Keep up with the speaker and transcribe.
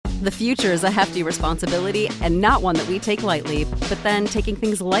The future is a hefty responsibility and not one that we take lightly. But then taking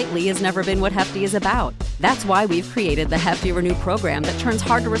things lightly has never been what Hefty is about. That's why we've created the Hefty Renew program that turns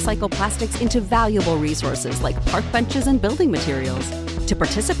hard-to-recycle plastics into valuable resources like park benches and building materials. To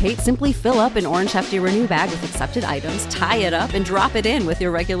participate, simply fill up an orange Hefty Renew bag with accepted items, tie it up, and drop it in with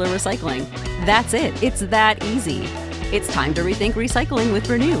your regular recycling. That's it. It's that easy. It's time to rethink recycling with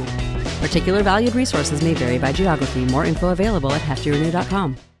Renew. Particular valued resources may vary by geography. More info available at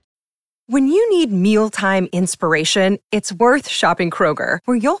heftyrenew.com. When you need mealtime inspiration, it's worth shopping Kroger,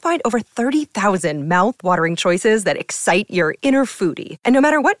 where you'll find over 30,000 mouth-watering choices that excite your inner foodie. And no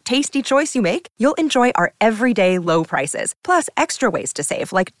matter what tasty choice you make, you'll enjoy our everyday low prices, plus extra ways to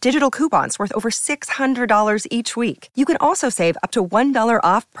save, like digital coupons worth over $600 each week. You can also save up to $1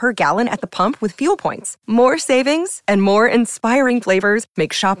 off per gallon at the pump with fuel points. More savings and more inspiring flavors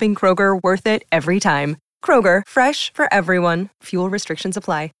make shopping Kroger worth it every time. Kroger, fresh for everyone. Fuel restrictions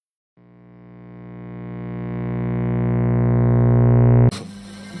apply.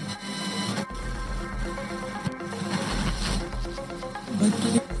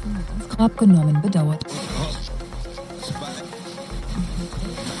 Abgenommen, bedauert.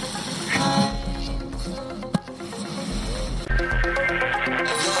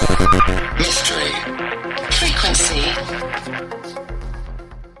 Mystery. Frequency.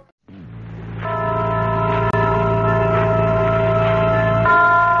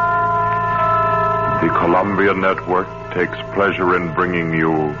 The Columbia Network takes pleasure in bringing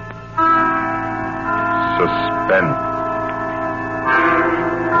you Suspense.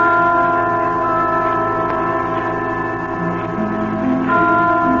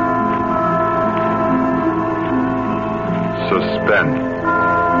 Suspense.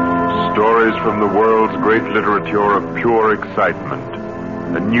 Stories from the world's great literature of pure excitement.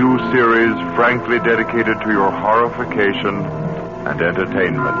 A new series frankly dedicated to your horrification and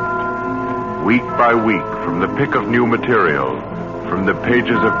entertainment. Week by week, from the pick of new material, from the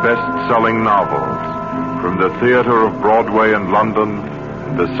pages of best-selling novels, from the theater of Broadway and London,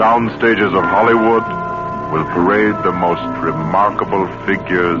 the sound stages of Hollywood, will parade the most remarkable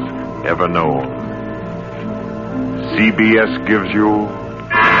figures ever known. CBS gives you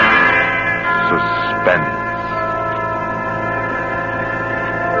Suspense.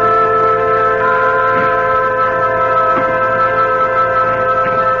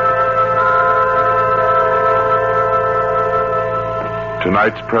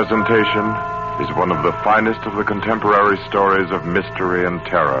 Tonight's presentation is one of the finest of the contemporary stories of mystery and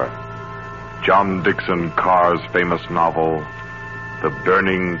terror. John Dixon Carr's famous novel, The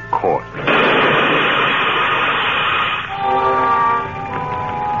Burning Court.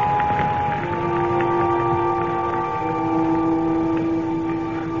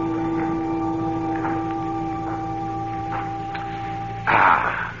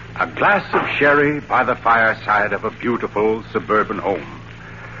 A glass of sherry by the fireside of a beautiful suburban home.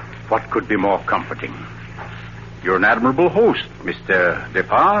 What could be more comforting? You're an admirable host, Mr.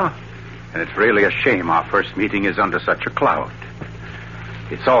 Depard, and it's really a shame our first meeting is under such a cloud.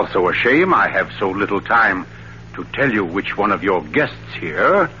 It's also a shame I have so little time to tell you which one of your guests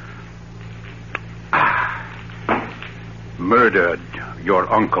here murdered your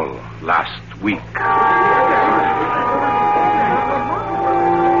uncle last week.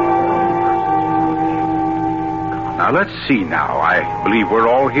 Now, let's see now. I believe we're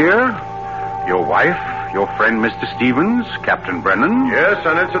all here. Your wife, your friend, Mr. Stevens, Captain Brennan. Yes,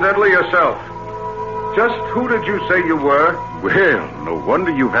 and incidentally yourself. Just who did you say you were? Well, no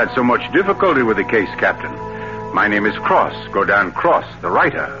wonder you've had so much difficulty with the case, Captain. My name is Cross, Godin Cross, the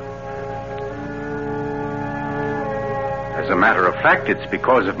writer. As a matter of fact, it's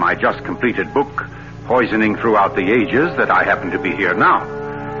because of my just completed book, Poisoning Throughout the Ages, that I happen to be here now.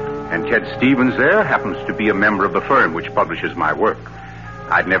 And Ted Stevens there happens to be a member of the firm which publishes my work.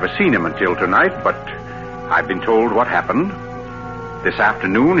 I'd never seen him until tonight, but I've been told what happened. This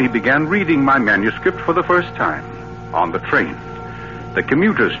afternoon, he began reading my manuscript for the first time on the train. The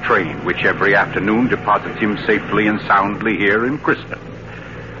commuter's train, which every afternoon deposits him safely and soundly here in Crispin.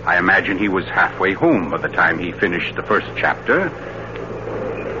 I imagine he was halfway home by the time he finished the first chapter.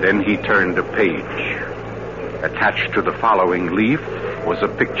 Then he turned a page. Attached to the following leaf was a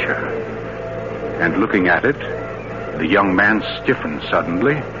picture. And looking at it, the young man stiffened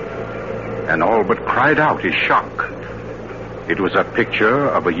suddenly and all but cried out his shock. It was a picture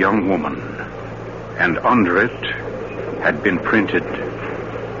of a young woman, and under it had been printed,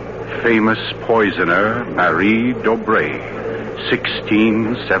 Famous Poisoner Marie Dobré,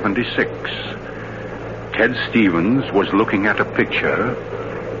 1676. Ted Stevens was looking at a picture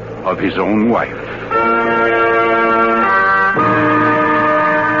of his own wife.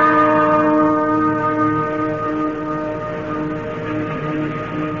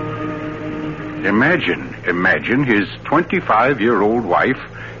 Imagine his 25-year-old wife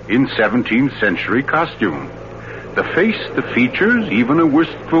in 17th century costume. The face, the features, even a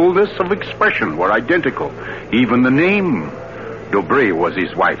wistfulness of expression were identical. Even the name. Dobré was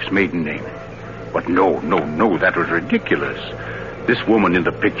his wife's maiden name. But no, that was ridiculous. This woman in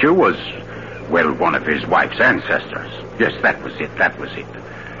the picture was, well, one of his wife's ancestors. Yes, that was it.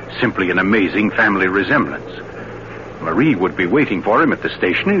 Simply an amazing family resemblance. Marie would be waiting for him at the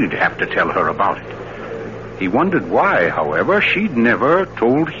station, and he'd have to tell her about it. He wondered why, however, she'd never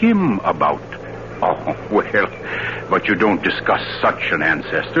told him about. Oh, well, but you don't discuss such an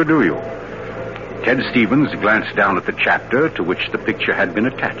ancestor, do you? Ted Stevens glanced down at the chapter to which the picture had been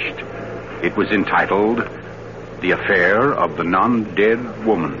attached. It was entitled, The Affair of the Non-Dead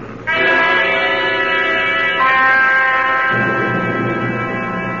Woman.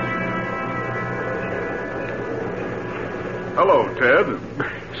 Hello, Ted.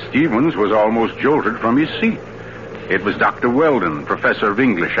 Stevens was almost jolted from his seat. It was Dr. Weldon, professor of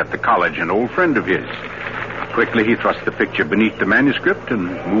English at the college, an old friend of his. Quickly, he thrust the picture beneath the manuscript and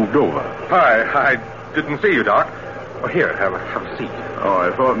moved over. Hi, I didn't see you, Doc. Oh, here, have a seat. Oh,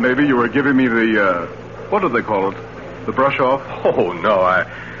 I thought maybe you were giving me the, what do they call it? The brush off? Oh, no,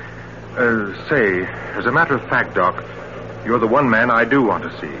 say, as a matter of fact, Doc, you're the one man I do want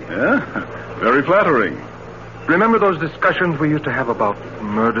to see. Yeah? Very flattering. Remember those discussions we used to have about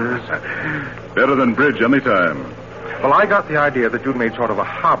murders? Better than bridge anytime. Well, I got the idea that you'd made sort of a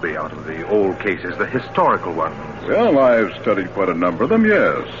hobby out of the old cases, the historical ones. Well, I've studied quite a number of them,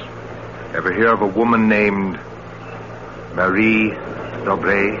 yes. Ever hear of a woman named Marie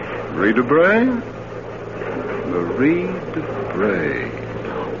Dobré? Marie Dobré? Marie Dobré.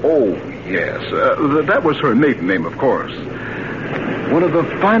 Oh, yes. That was her maiden name, of course. One of the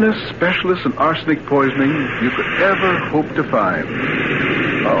finest specialists in arsenic poisoning you could ever hope to find.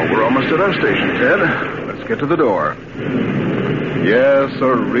 Oh, we're almost at our station, Ted. Let's get to the door. Yes,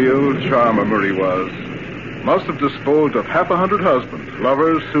 a real charmer Marie was. Must have disposed of 100 husbands,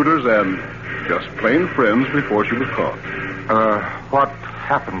 lovers, suitors, and just plain friends before she was caught. What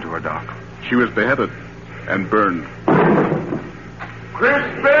happened to her, Doc? She was beheaded and burned.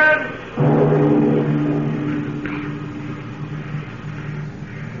 Crispin!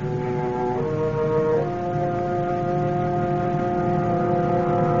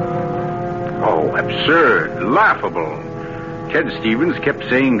 Oh, absurd, laughable. Ted Stevens kept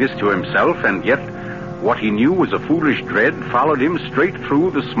saying this to himself, and yet what he knew was a foolish dread followed him straight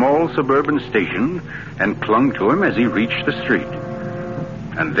through the small suburban station and clung to him as he reached the street.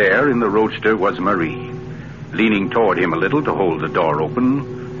 And there in the roadster was Marie, leaning toward him a little to hold the door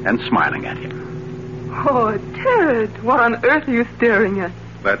open and smiling at him. Oh, Ted, what on earth are you staring at?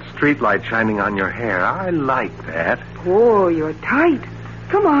 That streetlight shining on your hair. I like that. Oh, you're tight.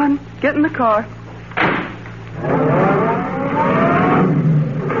 Come on, get in the car.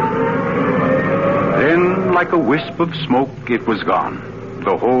 Then, like a wisp of smoke, it was gone.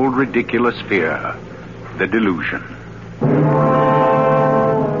 The whole ridiculous fear. The delusion.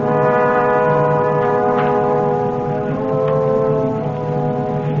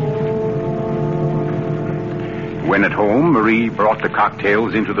 When at home, Marie brought the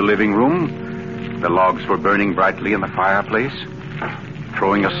cocktails into the living room. The logs were burning brightly in the fireplace,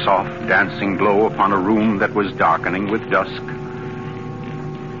 throwing a soft, dancing glow upon a room that was darkening with dusk.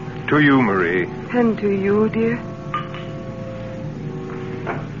 To you, Marie. And to you, dear.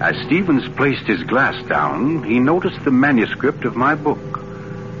 As Stevens placed his glass down, he noticed the manuscript of my book.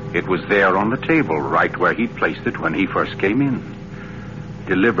 It was there on the table, right where he'd placed it when he first came in.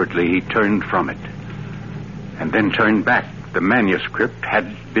 Deliberately, he turned from it, and then turned back. The manuscript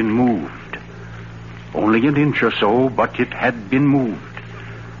had been moved. Only an inch or so, but it had been moved.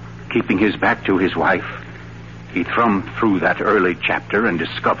 Keeping his back to his wife, he thumbed through that early chapter and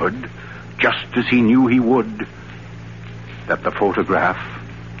discovered, just as he knew he would, that the photograph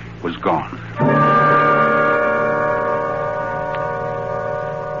was gone.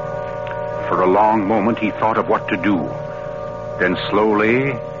 For a long moment, he thought of what to do. Then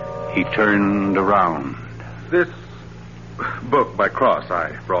slowly, he turned around. This book by Cross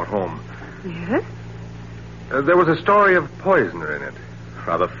I brought home. Yes? There was a story of poisoner in it.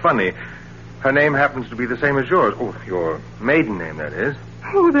 Rather funny. Her name happens to be the same as yours. Oh, your maiden name, that is.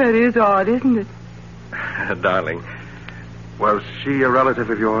 Oh, that is odd, isn't it? Darling, was she a relative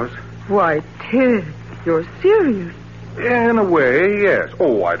of yours? Why, Ted, you're serious. In a way, yes.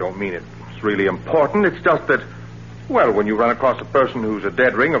 Oh, I don't mean it's really important. It's just that, well, when you run across a person who's a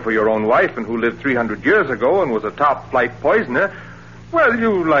dead ringer for your own wife and who lived 300 years ago and was a top-flight poisoner, well,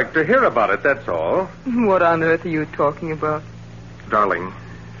 you like to hear about it, that's all. What on earth are you talking about? Darling,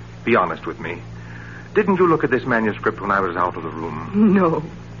 be honest with me. Didn't you look at this manuscript when I was out of the room? No.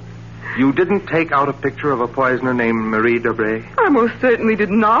 You didn't take out a picture of a poisoner named Marie Debray? I most certainly did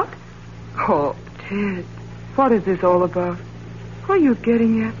not. Oh, Ted, what is this all about? What are you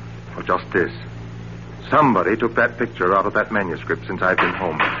getting at? Well, just this. Somebody took that picture out of that manuscript since I've been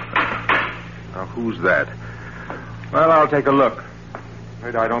home. Now, who's that? Well, I'll take a look.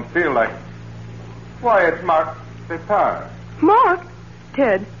 Wait, I don't feel like... Why, it's Mark Pepard. Mark?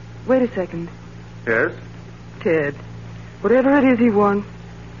 Ted, wait a second. Yes? Ted, whatever it is he wants,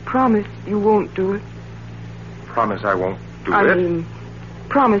 promise you won't do it. Promise I won't do I it? mean,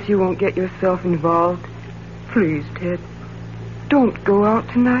 promise you won't get yourself involved. Please, Ted, don't go out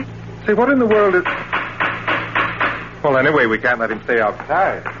tonight. Say, what in the world is... Well, anyway, we can't let him stay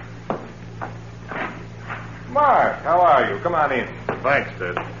outside. Mark, how are you? Come on in. Thanks,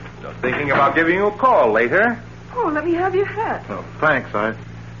 Ted. Just thinking about giving you a call later. Oh, let me have your hat. Oh, thanks.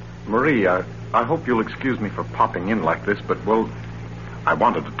 Marie, I hope you'll excuse me for popping in like this, but, well, I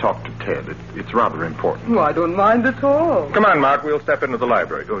wanted to talk to Ted. It's rather important. Oh, I don't mind at all. Come on, Mark. We'll step into the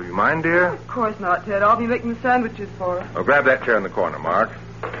library. Oh, you mind, dear? Of course not, Ted. I'll be making the sandwiches for us. Oh, grab that chair in the corner, Mark.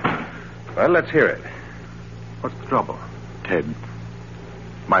 Well, let's hear it. What's the trouble? Ted,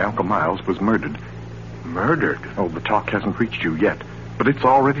 my Uncle Miles was murdered. Murdered? Oh, the talk hasn't reached you yet, but it's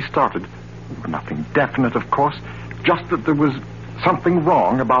already started. Nothing definite, of course. Just that there was something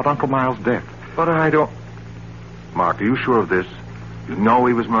wrong about Uncle Miles' death. But I don't... Mark, are you sure of this? You know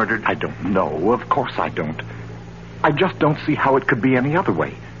he was murdered? I don't know. Of course I don't. I just don't see how it could be any other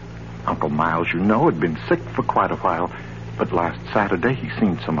way. Uncle Miles, you know, had been sick for quite a while. But last Saturday he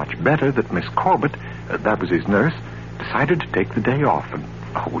seemed so much better that Miss Corbett, that was his nurse, decided to take the day off. And,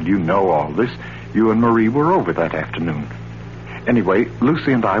 oh, you know all this. You and Marie were over that afternoon. Anyway,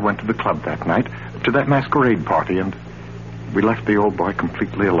 Lucy and I went to the club that night, to that masquerade party, and we left the old boy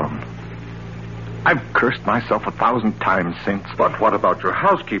completely alone. I've cursed myself 1,000 times since. But what about your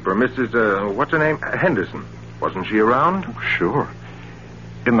housekeeper, Mrs., what's her name? Henderson. Wasn't she around? Oh, sure.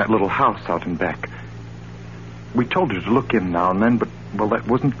 In that little house out in back. We told her to look in now and then, but, well, that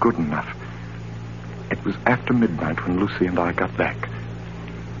wasn't good enough. It was after midnight when Lucy and I got back.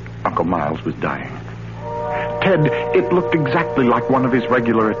 Uncle Miles was dying. Ted, it looked exactly like one of his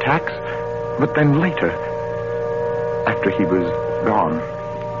regular attacks, but then later, after he was gone,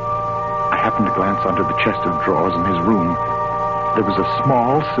 I happened to glance under the chest of drawers in his room. There was a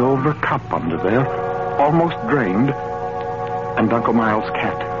small silver cup under there, almost drained, and Uncle Miles'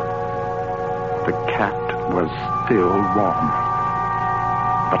 cat. The cat was still warm,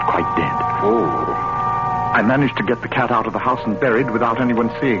 but quite dead. Oh. I managed to get the cat out of the house and buried without anyone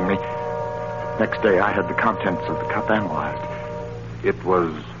seeing me. Next day, I had the contents of the cup analyzed. It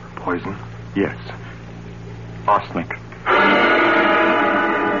was poison? Yes. Arsenic.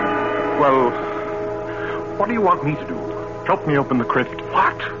 Well, what do you want me to do? Help me open the crypt.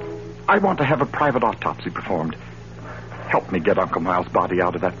 What? I want to have a private autopsy performed. Help me get Uncle Miles' body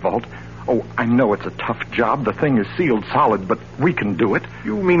out of that vault. Oh, I know it's a tough job. The thing is sealed solid, but we can do it.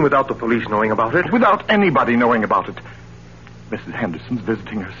 You mean without the police knowing about it? Without anybody knowing about it. Mrs. Henderson's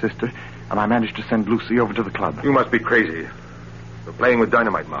visiting her sister, and I managed to send Lucy over to the club. You must be crazy. You're playing with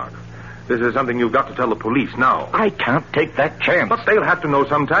dynamite, Mark. This is something you've got to tell the police now. I can't take that chance. But they'll have to know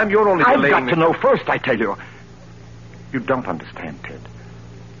sometime. You're only delaying... I've got to know first, I tell you. You don't understand, Ted.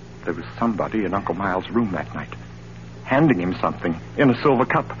 There was somebody in Uncle Miles' room that night, handing him something in a silver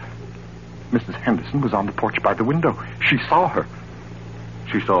cup. Mrs. Henderson was on the porch by the window. She saw her.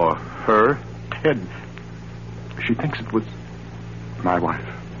 She saw her? Ted, she thinks it was my wife.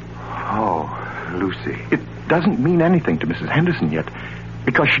 Oh, Lucy. It doesn't mean anything to Mrs. Henderson yet,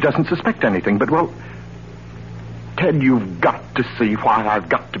 because she doesn't suspect anything. But, well, Ted, you've got to see why I've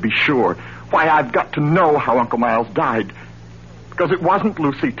got to be sure, why I've got to know how Uncle Miles died. Because it wasn't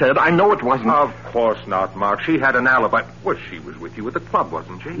Lucy, Ted. I know it wasn't. Of course not, Mark. She had an alibi. Well, she was with you at the club,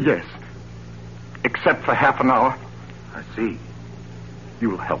 wasn't she? Yes. Except for half an hour. I see.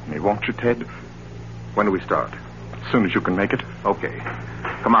 You'll help me, won't you, Ted? When do we start? As soon as you can make it. Okay.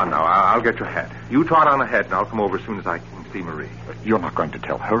 Come on now. I'll get your hat. You trot on ahead, and I'll come over as soon as I can see Marie. You're not going to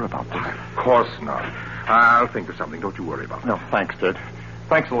tell her about this. Of course not. I'll think of something. Don't you worry about it. No, thanks, Ted.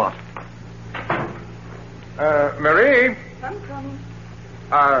 Thanks a lot. Marie? I'm coming.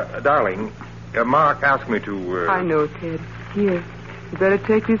 Darling, Mark asked me to... I know, Ted. Here. You better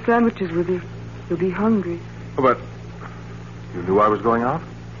take these sandwiches with you. You'll be hungry. But you knew I was going out?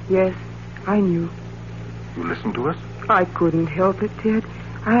 Yes, I knew. You listened to us? I couldn't help it, Ted.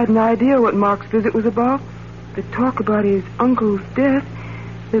 I had an idea what Mark's visit was about. The talk about his uncle's death.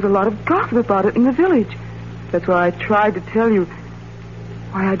 There's a lot of gossip about it in the village. That's why I tried to tell you.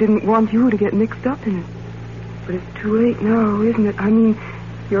 Why, I didn't want you to get mixed up in it. But it's too late now, isn't it? I mean,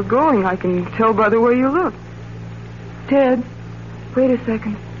 you're going. I can tell by the way you look. Ted, wait a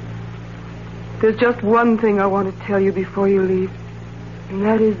second. There's just one thing I want to tell you before you leave. And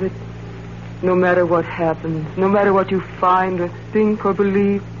that is that no matter what happens, no matter what you find or think or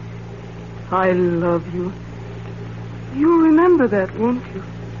believe, I love you. You'll remember that, won't you?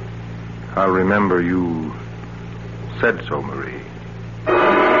 I'll remember you said so, Marie.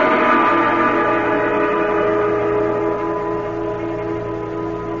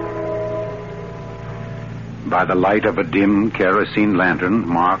 By the light of a dim kerosene lantern,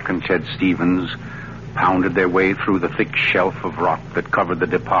 Mark and Ted Stevens pounded their way through the thick shelf of rock that covered the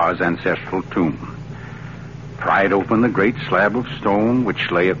Depar's ancestral tomb, pried open the great slab of stone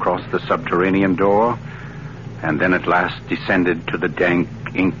which lay across the subterranean door, and then at last descended to the dank,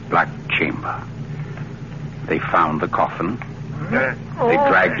 ink-black chamber. They found the coffin. They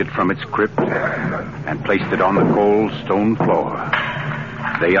dragged it from its crypt and placed it on the cold stone floor.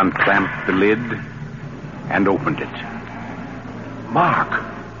 They unclamped the lid and opened it. Mark!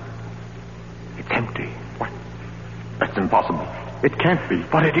 It's empty. What? That's impossible. It can't be.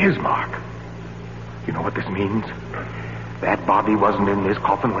 But it is, Mark. You know what this means? That body wasn't in this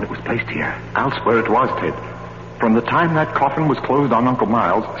coffin when it was placed here. I'll swear it was, Ted. From the time that coffin was closed on Uncle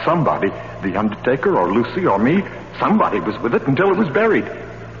Miles, somebody, the undertaker or Lucy or me, somebody was with it until it was buried.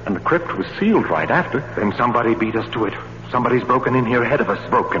 And the crypt was sealed right after. Then somebody beat us to it. Somebody's broken in here ahead of us.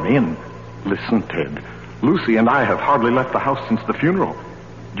 Broken in? Listen, Ted. Lucy and I have hardly left the house since the funeral.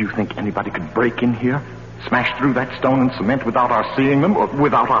 Do you think anybody could break in here, smash through that stone and cement without our seeing them or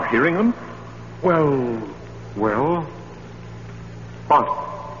without our hearing them? Well, what?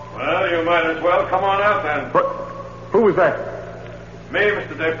 Well, you might as well come on out then. But who was that? Me,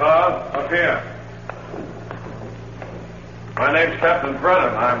 Mr. Depard, up here. My name's Captain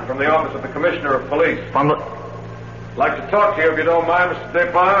Brennan. I'm from the office of the Commissioner of Police. Like to talk to you if you don't mind, Mr.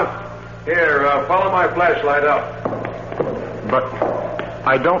 Depard. Here, follow my flashlight up. But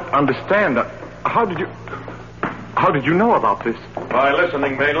I don't understand. How did you know about this? By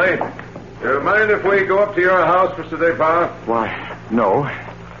listening, mainly. You mind if we go up to your house, Mr. Depard? Why, no.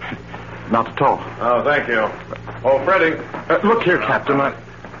 Not at all. Oh, thank you. Oh, Freddie. Look here, Captain.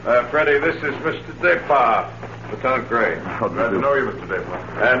 Freddie, this is Mr. Depard, Lieutenant Gray. Glad to know you, Mr. Depard.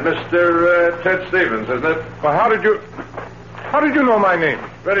 And Mr. Ted Stevens, isn't it? Well, how did you know my name?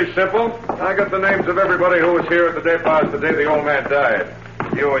 Very simple. I got the names of everybody who was here at the Depards the day the old man died.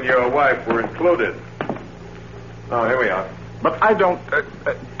 You and your wife were included. Oh, here we are. But I don't...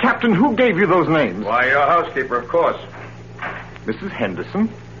 Captain, who gave you those names? Why, your housekeeper, of course. Mrs. Henderson?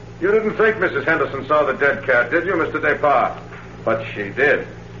 You didn't think Mrs. Henderson saw the dead cat, did you, Mr. Depard? But she did.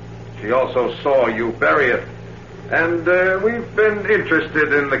 She also saw you bury it. And we've been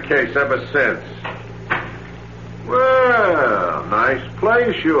interested in the case ever since. Well, nice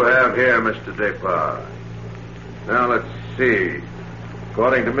place you have here, Mr. Depard. Now, let's see.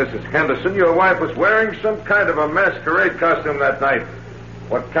 According to Mrs. Henderson, your wife was wearing some kind of a masquerade costume that night.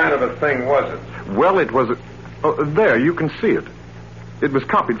 What kind of a thing was it? Well, it was... there, you can see it. It was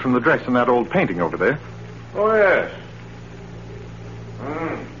copied from the dress in that old painting over there. Oh, yes.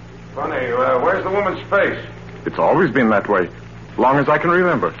 Funny. Where's the woman's face? It's always been that way, long as I can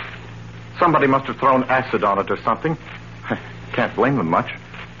remember. Somebody must have thrown acid on it or something. Can't blame them much.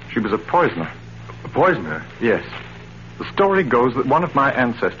 She was a poisoner. A poisoner? Yes. The story goes that one of my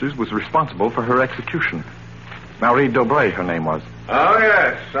ancestors was responsible for her execution. Marie Dobray, her name was. Oh,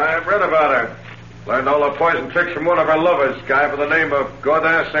 yes. I've read about her. Learned all the poison tricks from one of her lovers, guy by the name of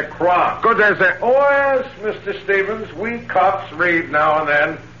Godin Saint Croix. Godin Saint... Oh, yes, Mr. Stevens. We cops read now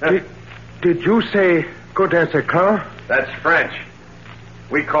and then. Did you say Godin Saint Croix? That's French.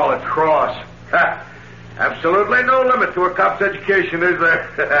 We call it cross. Absolutely no limit to a cop's education, is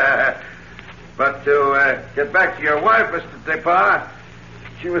there? But to get back to your wife, Mr. Depard,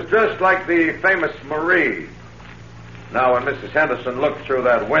 she was just like the famous Marie. Now, when Mrs. Henderson looked through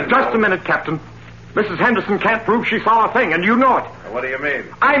that window... Just a minute, Captain. Mrs. Henderson can't prove she saw a thing, and you know it. What do you mean?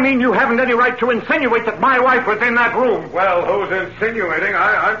 I mean you haven't any right to insinuate that my wife was in that room. Well, who's insinuating?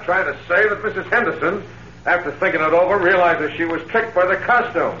 I'm trying to say that Mrs. Henderson, after thinking it over, realized that she was tricked by the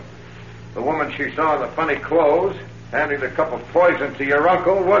costume. The woman she saw in the funny clothes, handing the cup of poison to your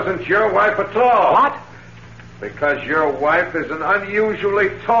uncle, wasn't your wife at all. What? Because your wife is an unusually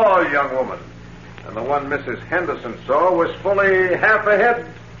tall young woman. And the one Mrs. Henderson saw was fully half a head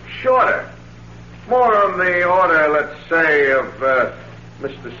shorter. More on the order, let's say, of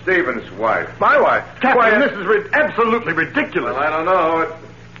Mr. Stevens' wife. My wife? Captain, this is absolutely ridiculous. Well, I don't know.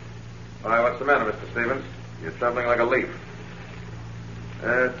 Why, what's the matter, Mr. Stevens? You're trembling like a leaf.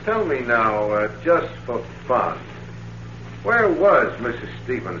 Tell me now, just for fun, where was Mrs.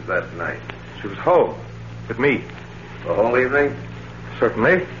 Stevens that night? She was home with me. The whole evening?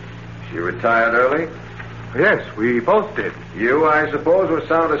 Certainly. She retired early? Yes, we both did. You, I suppose, were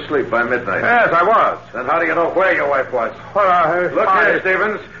sound asleep by midnight. Yes, I was. Then how do you know where your wife was? Well, Look here,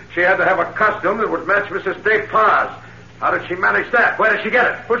 Stevens. She had to have a costume that would match Mrs. Despars. How did she manage that? Where did she get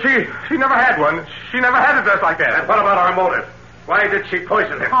it? Well, she never had one. She never had a dress like that. And what about our motive? Why did she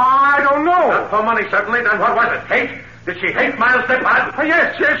poison him? I don't know. Not for money, certainly. Then what was it? Hate? Did she hate Miles Despard?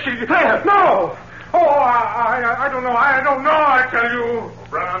 Yes, she did. No. Oh, I don't know. I don't know, I tell you.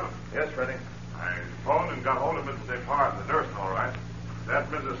 Brown? Yes, Freddie. I phoned and got hold of Mrs. Despard, the nurse, all right. That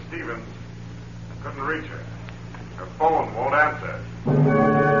Mrs. Stevens, couldn't reach her. Her phone won't answer.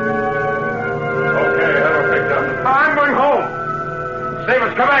 Okay, have her picked up. I'm going home.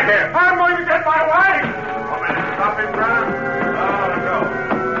 Stevens, come back here. I'm going to get my wife. Want me to stop him, Brown? Oh, go.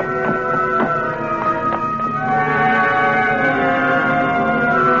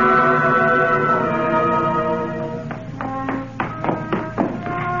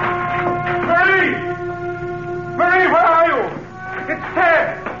 Marie, where are you? It's Ted.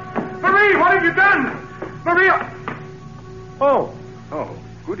 Marie, what have you done? Marie. Oh,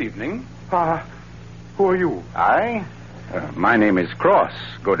 good evening. who are you? I? My name is Cross.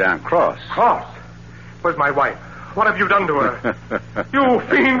 Go down Cross. Cross? Where's my wife? What have you done to her? You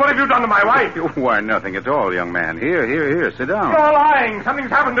fiend, what have you done to my wife? Why, nothing at all, young man. Here, sit down. You're lying. Something's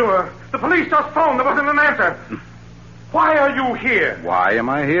happened to her. The police just phoned. There wasn't an answer. Why are you here? Why am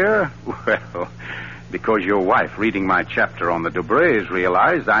I here? Well, because your wife, reading my chapter on the Dobrays,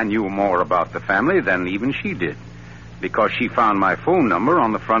 realized I knew more about the family than even she did. Because she found my phone number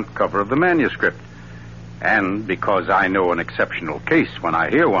on the front cover of the manuscript. And because I know an exceptional case when I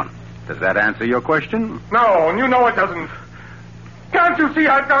hear one. Does that answer your question? No, and you know it doesn't. Can't you see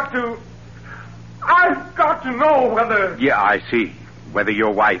I've got to know whether... Yeah, I see. Whether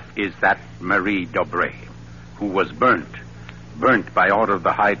your wife is that Marie Dobray, who was burnt by order of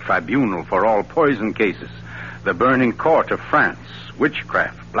the High Tribunal for all poison cases, the burning court of France,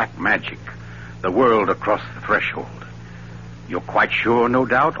 witchcraft, black magic, the world across the threshold. You're quite sure, no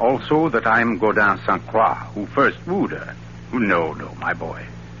doubt, also, that I'm Gaudin St. Croix, who first wooed her. No, my boy.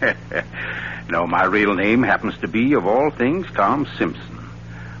 No, my real name happens to be, of all things, Tom Simpson.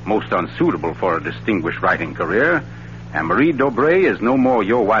 Most unsuitable for a distinguished writing career. And Marie Dobray is no more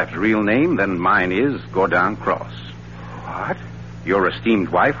your wife's real name than mine is Gaudin Cross. What? Your esteemed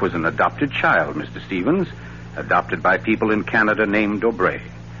wife was an adopted child, Mr. Stevens, adopted by people in Canada named Dobray,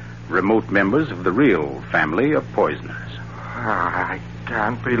 remote members of the real family of poisoners. I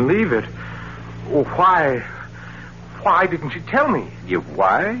can't believe it. Why didn't she tell me?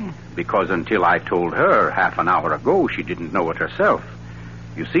 Why? Because until I told her half an hour ago, she didn't know it herself.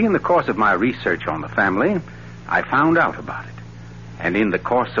 You see, in the course of my research on the family, I found out about it. And in the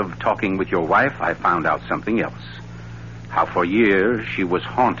course of talking with your wife, I found out something else. How for years she was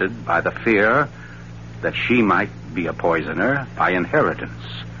haunted by the fear that she might be a poisoner by inheritance,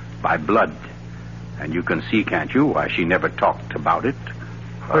 by blood. And you can see, can't you, why she never talked about it?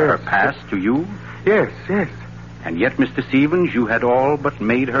 Her past to you? Yes. And yet, Mr. Stevens, you had all but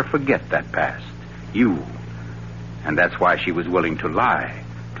made her forget that past. You. And that's why she was willing to lie,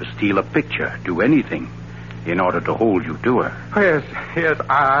 to steal a picture, do anything, in order to hold you to her. Yes,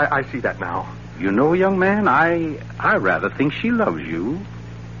 I see that now. You know, young man, I rather think she loves you.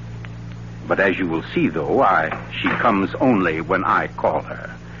 But as you will see, though, she comes only when I call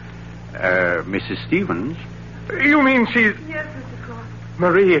her. Mrs. Stevens? You mean she's... Yes, Mr. Cross.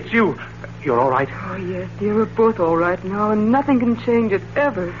 Marie, it's you. You're all right? Oh, yes, dear. We're both all right now, and nothing can change it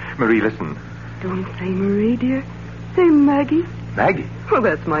ever. Marie, listen. Don't say Marie, dear. Say Maggie. Maggie? Well,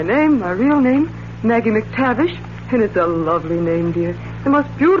 that's my name, my real name. Maggie McTavish. And it's a lovely name, dear. The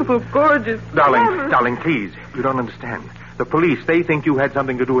most beautiful, gorgeous... Darling, please. You don't understand. The police, they think you had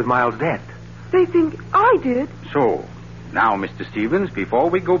something to do with Miles' death. They think I did. So, now, Mr. Stevens, before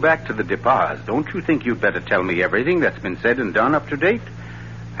we go back to the Despars, don't you think you'd better tell me everything that's been said and done up to date?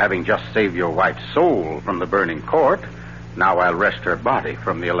 Having just saved your wife's soul from the burning court, now I'll wrest her body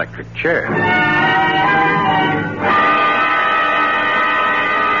from the electric chair.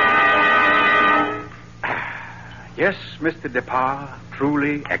 Yes, Mr. Despard,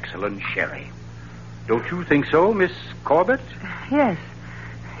 truly excellent sherry. Don't you think so, Miss Corbett? Yes.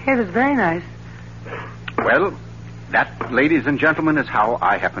 It was very nice. Well, that, ladies and gentlemen, is how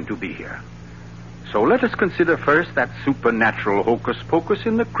I happen to be here. So let us consider first that supernatural hocus-pocus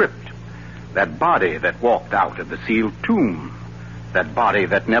in the crypt. That body that walked out of the sealed tomb. That body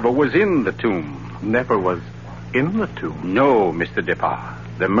that never was in the tomb. Never was in the tomb? No, Mr. Despard.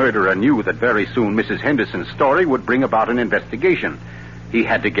 The murderer knew that very soon Mrs. Henderson's story would bring about an investigation. He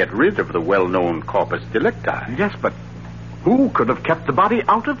had to get rid of the well-known corpus delicti. Yes, but who could have kept the body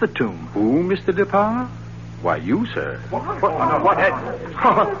out of the tomb? Who, Mr. DePauw? Why, you, sir. What?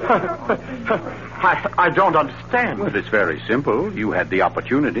 I don't understand. Well, it's very simple. You had the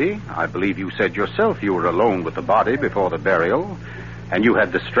opportunity. I believe you said yourself you were alone with the body before the burial. And you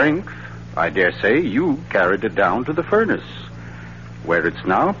had the strength. I dare say you carried it down to the furnace, where it's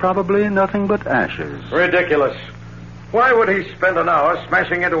now probably nothing but ashes. Ridiculous. Why would he spend an hour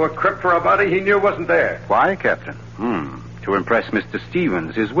smashing into a crypt for a body he knew wasn't there? Why, Captain? To impress Mr.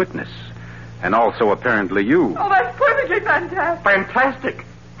 Stevens, his witness. And also apparently you. Oh, that's perfectly fantastic. Fantastic?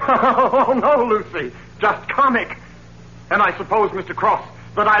 Oh, no, Lucy. Just comic. And I suppose, Mr. Cross,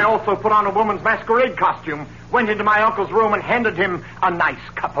 that I also put on a woman's masquerade costume, went into my uncle's room and handed him a nice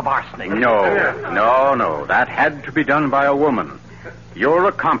cup of arsenic. No. That had to be done by a woman. Your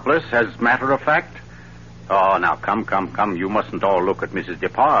accomplice, as a matter of fact. Oh, now, come. You mustn't all look at Mrs.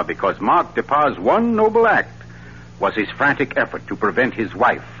 DePauw, because Mark DePauw's one noble act was his frantic effort to prevent his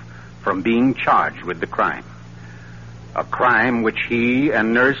wife from being charged with the crime. A crime which he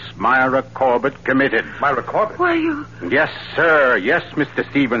and Nurse Myra Corbett committed. Myra Corbett? Why, you... Yes, sir. Yes, Mr.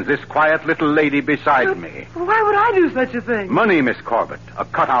 Stevens, this quiet little lady beside me. Why would I do such a thing? Money, Miss Corbett. A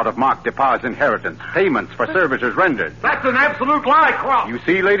cutout of Mark DePauw's inheritance. Payments for services rendered. That's an absolute lie, Cross. You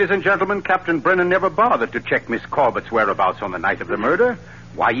see, ladies and gentlemen, Captain Brennan never bothered to check Miss Corbett's whereabouts on the night of the murder.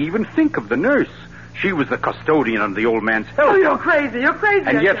 Why even think of the nurse? She was the custodian of the old man's health. Oh, you're crazy.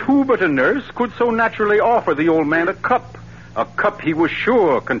 And yet who but a nurse could so naturally offer the old man a cup? A cup he was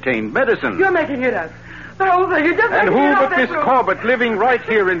sure contained medicine. You're making it up. The whole thing. You're just And making who it up. but Miss Corbett, living right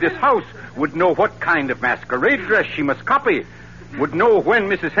here in this house, would know what kind of masquerade dress she must copy? Would know when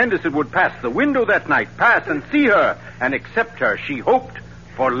Mrs. Henderson would pass the window that night, pass and see her, and accept her, she hoped,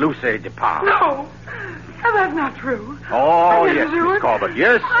 for Lucy DePauw. No. That's not true. Oh, yes, Miss Corbett.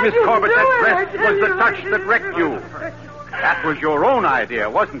 Yes, Miss Corbett, that dress was the touch that wrecked you. That was your own idea,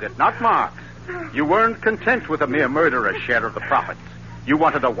 wasn't it? Not Mark's. You weren't content with a mere murderer's share of the profits. You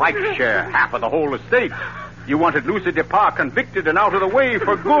wanted a wife's share, half of the whole estate. You wanted Lucy DePauw convicted and out of the way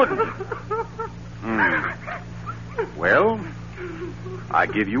for good. Well, I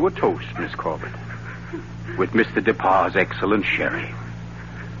give you a toast, Miss Corbett, with Mr. DePauw's excellent sherry.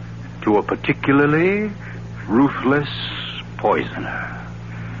 To a particularly ruthless poisoner.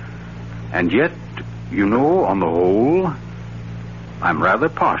 And yet, you know, on the whole, I'm rather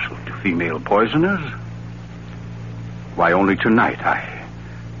partial to female poisoners. Why, only tonight I...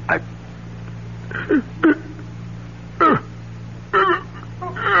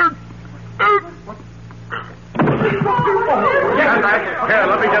 Stand back. Here,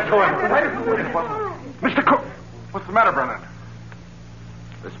 let me get to him. Mr. Cook, what's the matter, Brennan?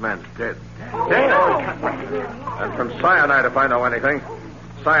 This man's dead. Dead? And from cyanide, if I know anything.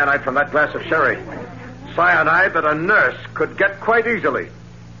 Cyanide from that glass of sherry. Cyanide that a nurse could get quite easily.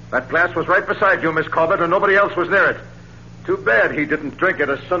 That glass was right beside you, Miss Corbett, and nobody else was near it. Too bad he didn't drink it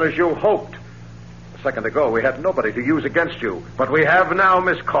as soon as you hoped. A second ago, we had nobody to use against you. But we have now,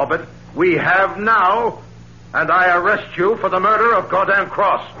 Miss Corbett. We have now. And I arrest you for the murder of Gordon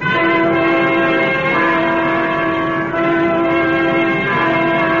Cross.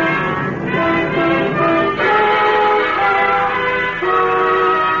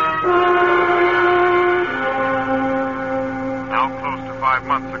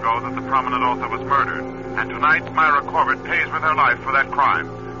 Months ago that the prominent author was murdered, and tonight Myra Corbett pays with her life for that crime.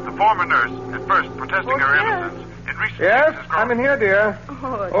 The former nurse, at first protesting her innocence, in recent Yes, years I'm in here, dear.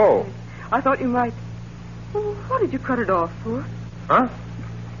 Oh. I thought you might... Oh, what did you cut it off for? Huh?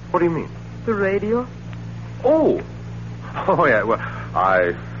 What do you mean? The radio. Oh, yeah, well,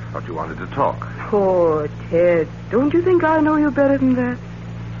 I thought you wanted to talk. Poor Ted. Don't you think I know you better than that?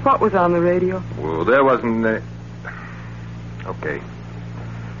 What was on the radio? Well, there wasn't... Okay.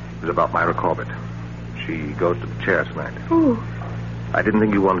 It was about Myra Corbett. She goes to the chair tonight. Oh. I didn't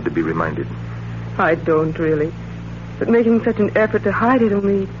think you wanted to be reminded. I don't, really. But making such an effort to hide it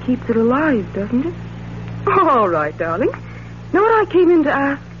only keeps it alive, doesn't it? All right, darling. Know what I came in to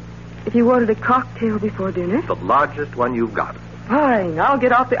ask? If you wanted a cocktail before dinner? The largest one you've got. Fine. I'll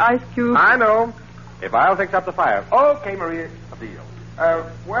get out the ice cube. I know. If I'll fix up the fire. Okay, Maria. A deal.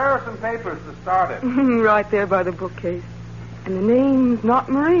 Where are some papers to start it? Right there by the bookcase. And the name's not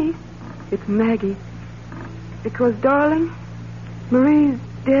Marie. It's Maggie. Because, darling, Marie's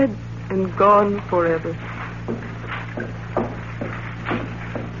dead and gone forever.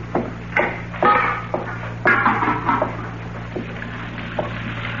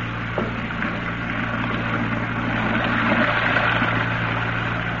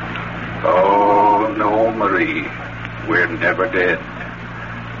 worry. We're never dead.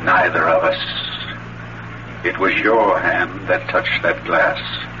 Neither of us. It was your hand that touched that glass.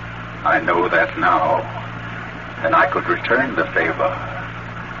 I know that now. And I could return the favor.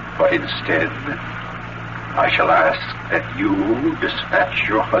 But instead, I shall ask that you dispatch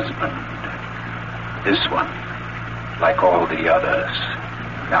your husband. This one, like all the others.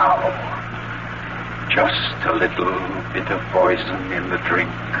 Now, just a little bit of poison in the drink,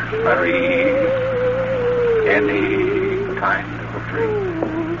 Marie. Any kind of a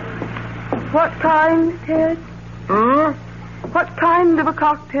drink. What kind, Ted? What kind of a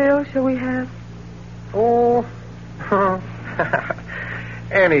cocktail shall we have? Oh,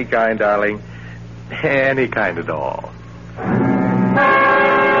 any kind, darling. Any kind at all.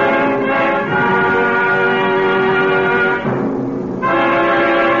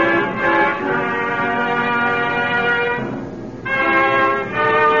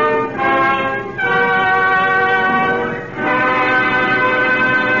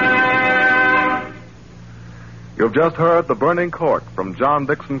 You've just heard The Burning Court from John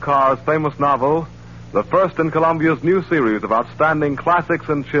Dixon Carr's famous novel, the first in Columbia's new series of outstanding classics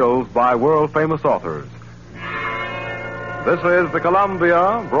and chills by world-famous authors. This is the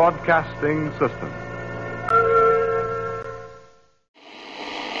Columbia Broadcasting System.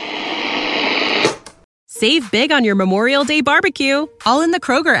 Save big on your Memorial Day barbecue, all in the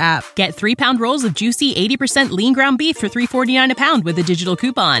Kroger app. Get 3-pound rolls of juicy 80% lean ground beef for $3.49 a pound with a digital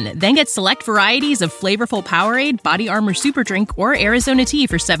coupon. Then get select varieties of flavorful Powerade, Body Armor Super Drink, or Arizona tea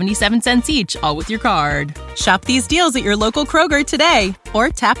for 77 cents each, all with your card. Shop these deals at your local Kroger today, or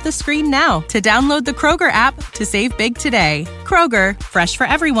tap the screen now to download the Kroger app to save big today. Kroger, fresh for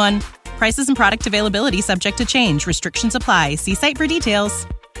everyone. Prices and product availability subject to change. Restrictions apply. See site for details.